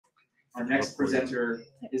Our next presenter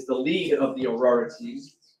is the lead of the Aurora team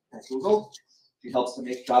at Google. She helps to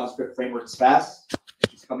make JavaScript frameworks fast.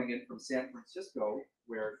 She's coming in from San Francisco,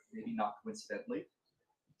 where maybe not coincidentally,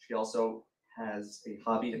 she also has a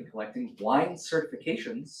hobby in collecting wine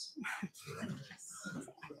certifications.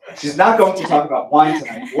 She's not going to talk about wine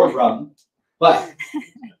tonight or rum, but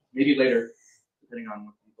maybe later, depending on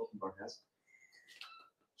what the open bar has.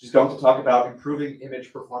 She's going to talk about improving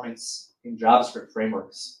image performance in JavaScript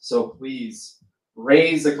frameworks. So please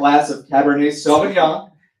raise a glass of Cabernet Sauvignon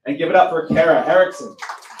and give it up for Kara Erickson.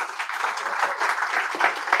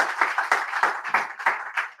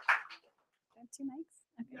 Two mics?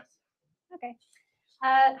 Okay. Yes. Okay.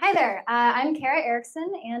 Hi there. I'm Kara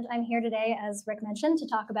Erickson, and I'm here today, as Rick mentioned, to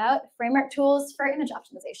talk about framework tools for image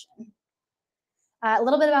optimization. A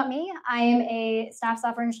little bit about me. I am a staff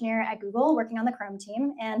software engineer at Google working on the Chrome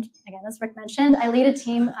team. And again, as Rick mentioned, I lead a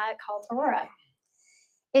team called Aurora.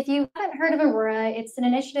 If you haven't heard of Aurora, it's an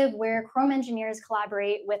initiative where Chrome engineers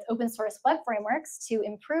collaborate with open source web frameworks to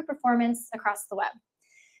improve performance across the web.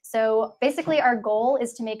 So basically, our goal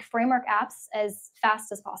is to make framework apps as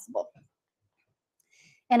fast as possible.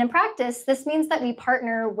 And in practice, this means that we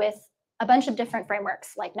partner with a bunch of different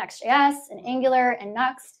frameworks like Next.js and Angular and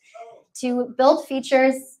Nuxt to build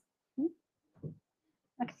features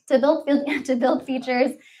that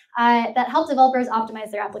help developers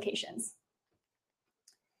optimize their applications.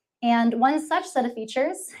 And one such set of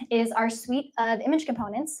features is our suite of image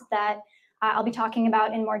components that I'll be talking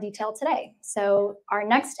about in more detail today. So our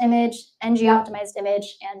Next image, ng-optimized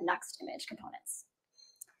image, and Nuxt image components.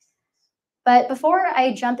 But before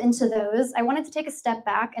I jump into those, I wanted to take a step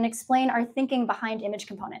back and explain our thinking behind image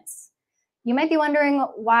components. You might be wondering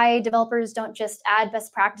why developers don't just add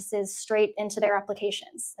best practices straight into their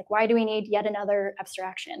applications. Like, why do we need yet another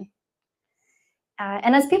abstraction?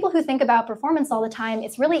 And as people who think about performance all the time,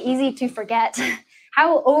 it's really easy to forget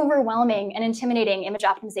how overwhelming and intimidating image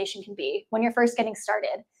optimization can be when you're first getting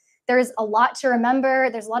started. There's a lot to remember.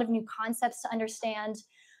 There's a lot of new concepts to understand.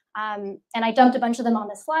 And I dumped a bunch of them on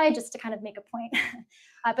this slide just to kind of make a point.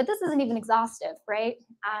 But this isn't even exhaustive, right?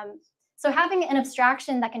 So having an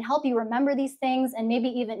abstraction that can help you remember these things and maybe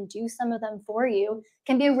even do some of them for you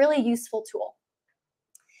can be a really useful tool.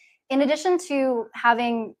 In addition to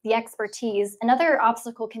having the expertise, another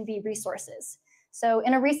obstacle can be resources. So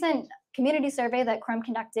in a recent community survey that Chrome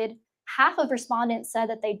conducted, half of respondents said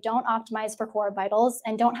that they don't optimize for core vitals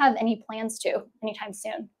and don't have any plans to anytime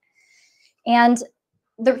soon. And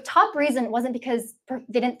the top reason wasn't because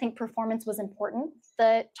they didn't think performance was important.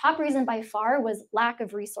 The top reason by far was lack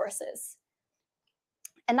of resources.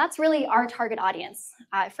 And that's really our target audience,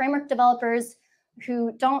 framework developers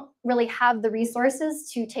who don't really have the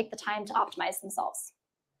resources to take the time to optimize themselves.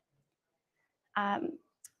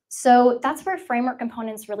 So that's where framework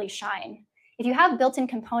components really shine. If you have built-in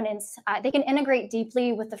components, they can integrate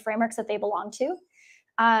deeply with the frameworks that they belong to.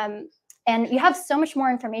 And you have so much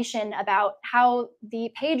more information about how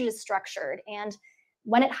the page is structured and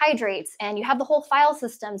when it hydrates, and you have the whole file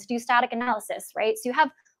system to do static analysis, right? So you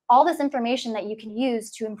have all this information that you can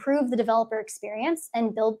use to improve the developer experience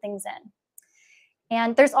and build things in.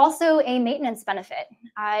 And there's also a maintenance benefit.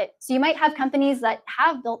 So you might have companies that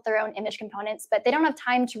have built their own image components, but they don't have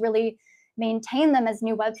time to really maintain them as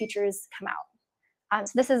new web features come out.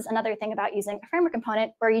 So this is another thing about using a framework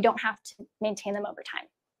component where you don't have to maintain them over time.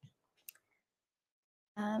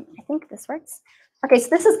 I think this works. OK, so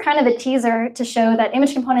this is kind of a teaser to show that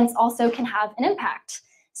image components also can have an impact.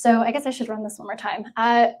 So I guess I should run this one more time.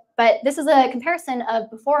 But this is a comparison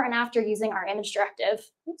of before and after using our image directive.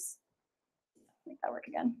 Oops. Make that work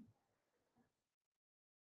again.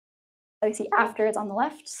 So you see after is on the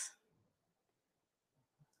left.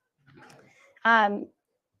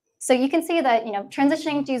 So you can see that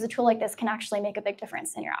transitioning to use a tool like this can actually make a big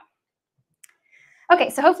difference in your app. OK,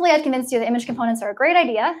 so hopefully I've convinced you that image components are a great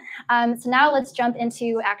idea. So now let's jump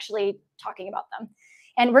into actually talking about them.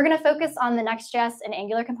 And we're going to focus on the Next.js and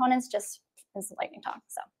Angular components just as a lightning talk.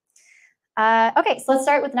 So, OK, so let's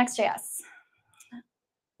start with Next.js.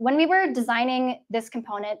 When we were designing this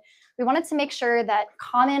component, we wanted to make sure that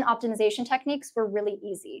common optimization techniques were really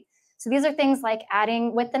easy. So these are things like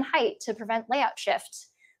adding width and height to prevent layout shift,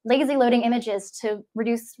 lazy loading images to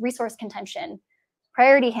reduce resource contention,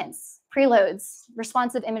 priority hints, preloads,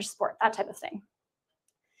 responsive image support, that type of thing.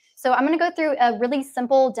 So I'm going to go through a really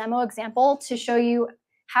simple demo example to show you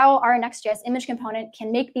how our Next.js image component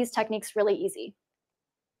can make these techniques really easy.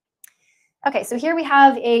 OK, so here we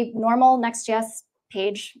have a normal Next.js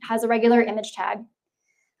page, has a regular image tag.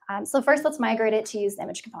 So first, let's migrate it to use the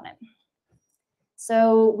image component.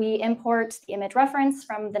 So we import the image reference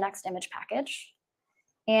from the Next image package.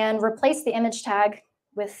 and replace the image tag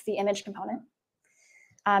with the image component.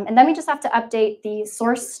 And then we just have to update the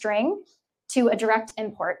source string to a direct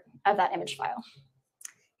import of that image file.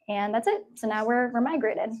 And that's it. So now we're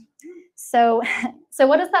migrated. So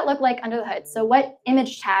what does that look like under the hood? So what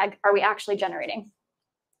image tag are we actually generating?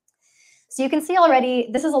 So you can see already,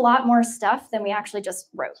 this is a lot more stuff than we actually just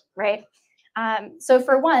wrote, right? So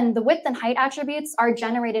for one, the width and height attributes are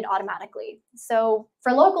generated automatically. So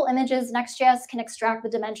for local images, Next.js can extract the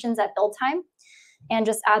dimensions at build time and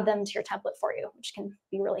just add them to your template for you, which can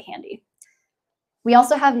be really handy. We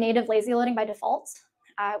also have native lazy loading by default.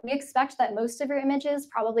 We expect that most of your images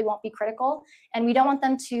probably won't be critical, and we don't want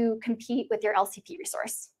them to compete with your LCP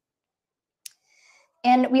resource.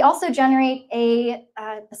 And we also generate a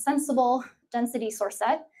sensible density source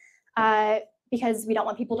set because we don't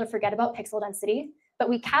want people to forget about pixel density, but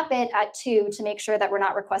we cap it at 2 to make sure that we're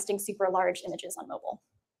not requesting super large images on mobile.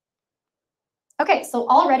 Okay, so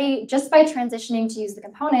already, just by transitioning to use the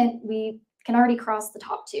component, we can already cross the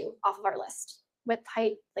top 2 off of our list with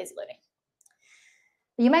height lazy loading.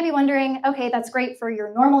 You might be wondering, okay, that's great for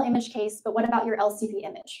your normal image case, but what about your LCP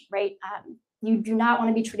image, right? You do not want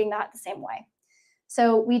to be treating that the same way.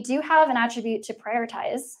 So we do have an attribute to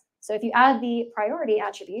prioritize. So if you add the priority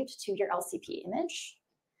attribute to your LCP image,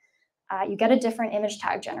 you get a different image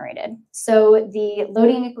tag generated. So the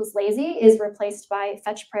loading equals lazy is replaced by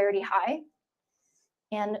fetch priority high,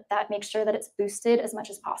 and that makes sure that it's boosted as much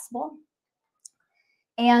as possible.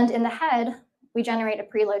 And in the head, we generate a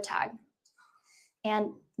preload tag.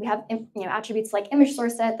 And we have attributes like image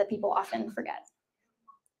source set that people often forget.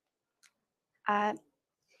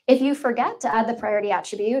 If you forget to add the priority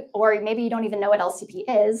attribute, or maybe you don't even know what LCP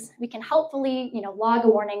is, we can helpfully log a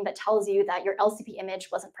warning that tells you that your LCP image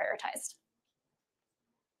wasn't prioritized.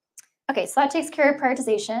 Okay, so that takes care of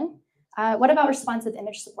prioritization. What about responsive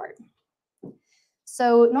image support?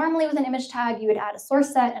 So normally with an image tag, you would add a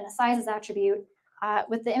source set and a sizes attribute.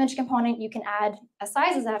 With the image component, you can add a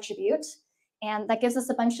sizes attribute, and that gives us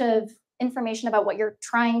a bunch of information about what you're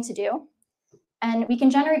trying to do. And we can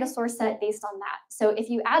generate a source set based on that. So if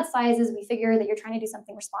you add sizes, we figure that you're trying to do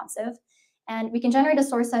something responsive. And we can generate a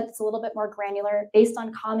source set that's a little bit more granular based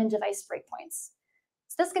on common device breakpoints.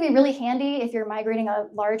 So this can be really handy if you're migrating a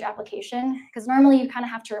large application, because normally you kind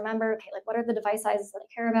of have to remember, okay, like what are the device sizes that I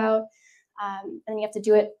care about? And you have to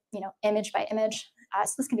do it, image by image.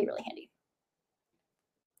 So this can be really handy.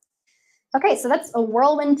 Okay, so that's a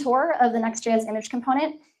whirlwind tour of the Next.js image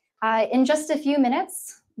component. In just a few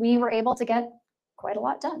minutes, we were able to get quite a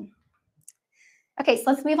lot done. Okay, so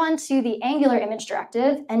let's move on to the Angular image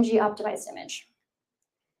directive, ng-optimized image.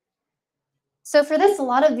 So for this, a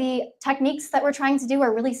lot of the techniques that we're trying to do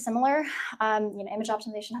are really similar. Image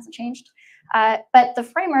optimization hasn't changed, but the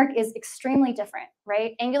framework is extremely different,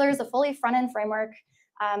 right? Angular is a fully front-end framework.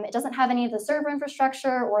 It doesn't have any of the server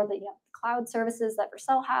infrastructure or the cloud services that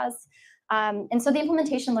Vercel has. And so the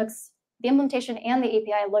implementation and the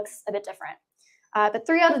API looks a bit different. But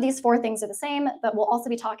 3 out of these 4 things are the same, but we'll also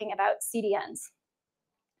be talking about CDNs.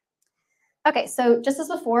 Okay, so just as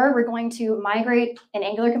before, we're going to migrate an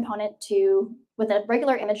Angular component with a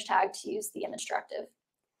regular image tag to use the image directive.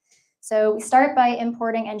 So we start by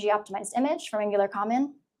importing ng-optimized image from Angular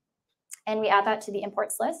Common, and we add that to the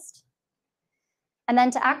imports list. And then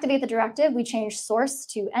to activate the directive, we change source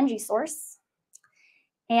to ng-source.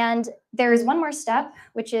 And there's one more step,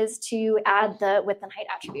 which is to add the width and height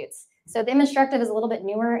attributes. So the image directive is a little bit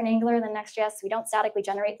newer in Angular than Next.js. We don't statically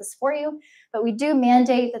generate this for you, but we do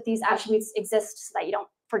mandate that these attributes exist so that you don't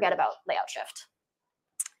forget about layout shift.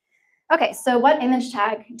 Okay, so what image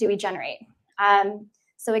tag do we generate?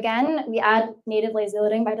 So again, we add native lazy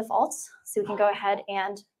loading by default, so we can go ahead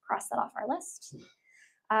and cross that off our list.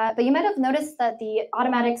 But you might have noticed that the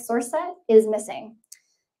automatic source set is missing.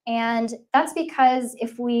 And that's because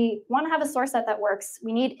if we want to have a source set that works,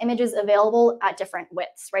 we need images available at different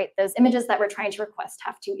widths, right? Those images that we're trying to request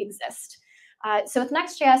have to exist. So with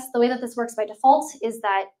Next.js, the way that this works by default is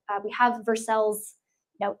that we have Vercel's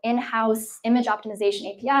in-house image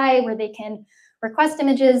optimization API where they can request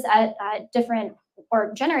images at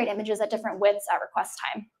or generate images at different widths at request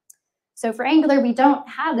time. So for Angular, we don't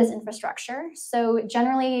have this infrastructure. So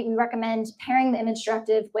generally, we recommend pairing the image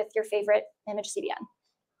directive with your favorite image CDN.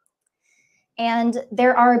 And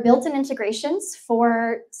there are built-in integrations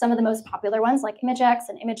for some of the most popular ones like ImageX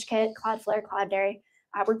and ImageKit, Cloudflare, Cloudberry.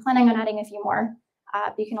 We're planning on adding a few more,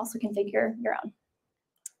 but you can also configure your own.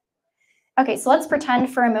 Okay, so let's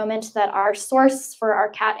pretend for a moment that our source for our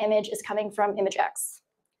cat image is coming from ImageX.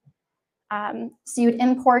 So you'd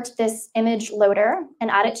import this image loader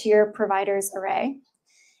and add it to your provider's array.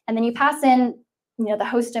 And then you pass in the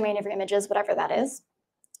host domain of your images, whatever that is.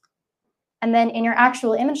 And then in your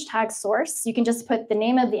actual image tag source, you can just put the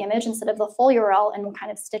name of the image instead of the full URL, and we'll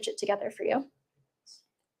kind of stitch it together for you.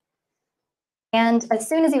 And as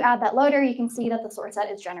soon as you add that loader, you can see that the source set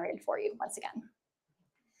is generated for you once again.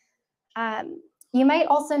 You might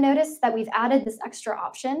also notice that we've added this extra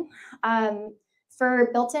option. For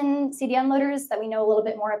built-in CDN loaders that we know a little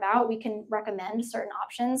bit more about, we can recommend certain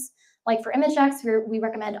options. Like for ImageX, we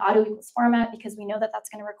recommend auto equals format because we know that that's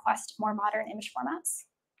going to request more modern image formats.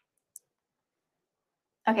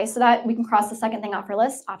 Okay, so that we can cross the second thing off our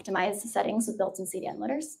list, optimize the settings with built-in CDN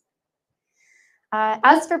loaders.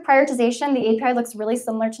 As for prioritization, the API looks really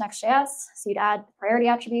similar to Next.js. So you'd add the priority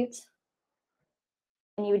attribute,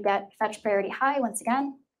 and you would get fetch priority high once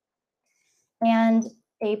again. And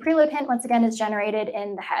a preload hint, once again, is generated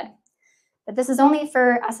in the head. But this is only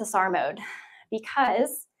for SSR mode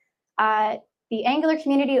because the Angular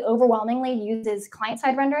community overwhelmingly uses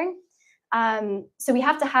client-side rendering. So we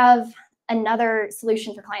have to have another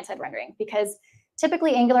solution for client-side rendering because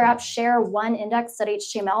typically Angular apps share one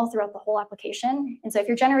index.html throughout the whole application. And so if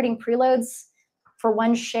you're generating preloads for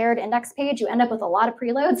one shared index page, you end up with a lot of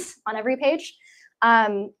preloads on every page.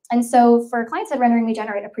 And so for client-side rendering, we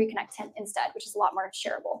generate a pre-connect hint instead, which is a lot more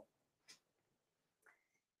shareable.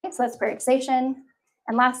 Okay, so that's prioritization.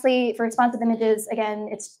 And lastly, for responsive images, again,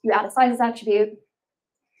 it's you add a sizes attribute,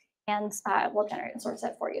 and we'll generate a source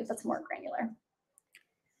set for you that's more granular.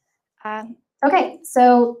 Okay,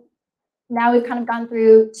 so now we've kind of gone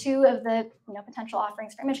through two of the potential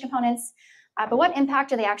offerings for image components, but what impact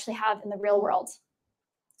do they actually have in the real world?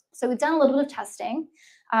 So we've done a little bit of testing.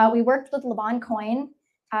 We worked with Laban Coin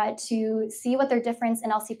to see what their difference in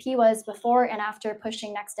LCP was before and after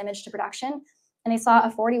pushing Next image to production, and they saw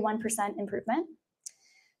a 41% improvement.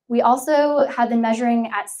 We also have been measuring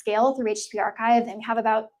at scale through HTTP Archive, and we have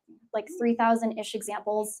about like 3,000-ish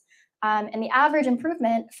examples. And the average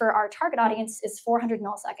improvement for our target audience is 400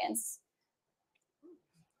 milliseconds.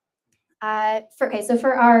 So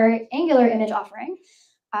for our Angular image offering,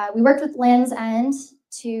 we worked with Land's End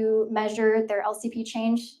to measure their LCP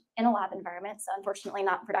change in a lab environment. So unfortunately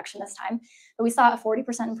not in production this time, but we saw a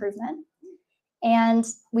 40% improvement. And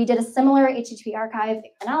we did a similar HTTP Archive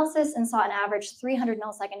analysis and saw an average 300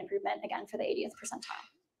 millisecond improvement, again, for the 80th percentile.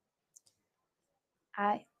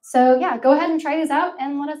 So yeah, go ahead and try these out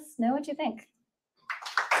and let us know what you think.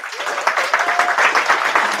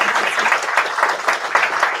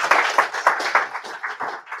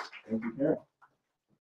 Thank you, Karen.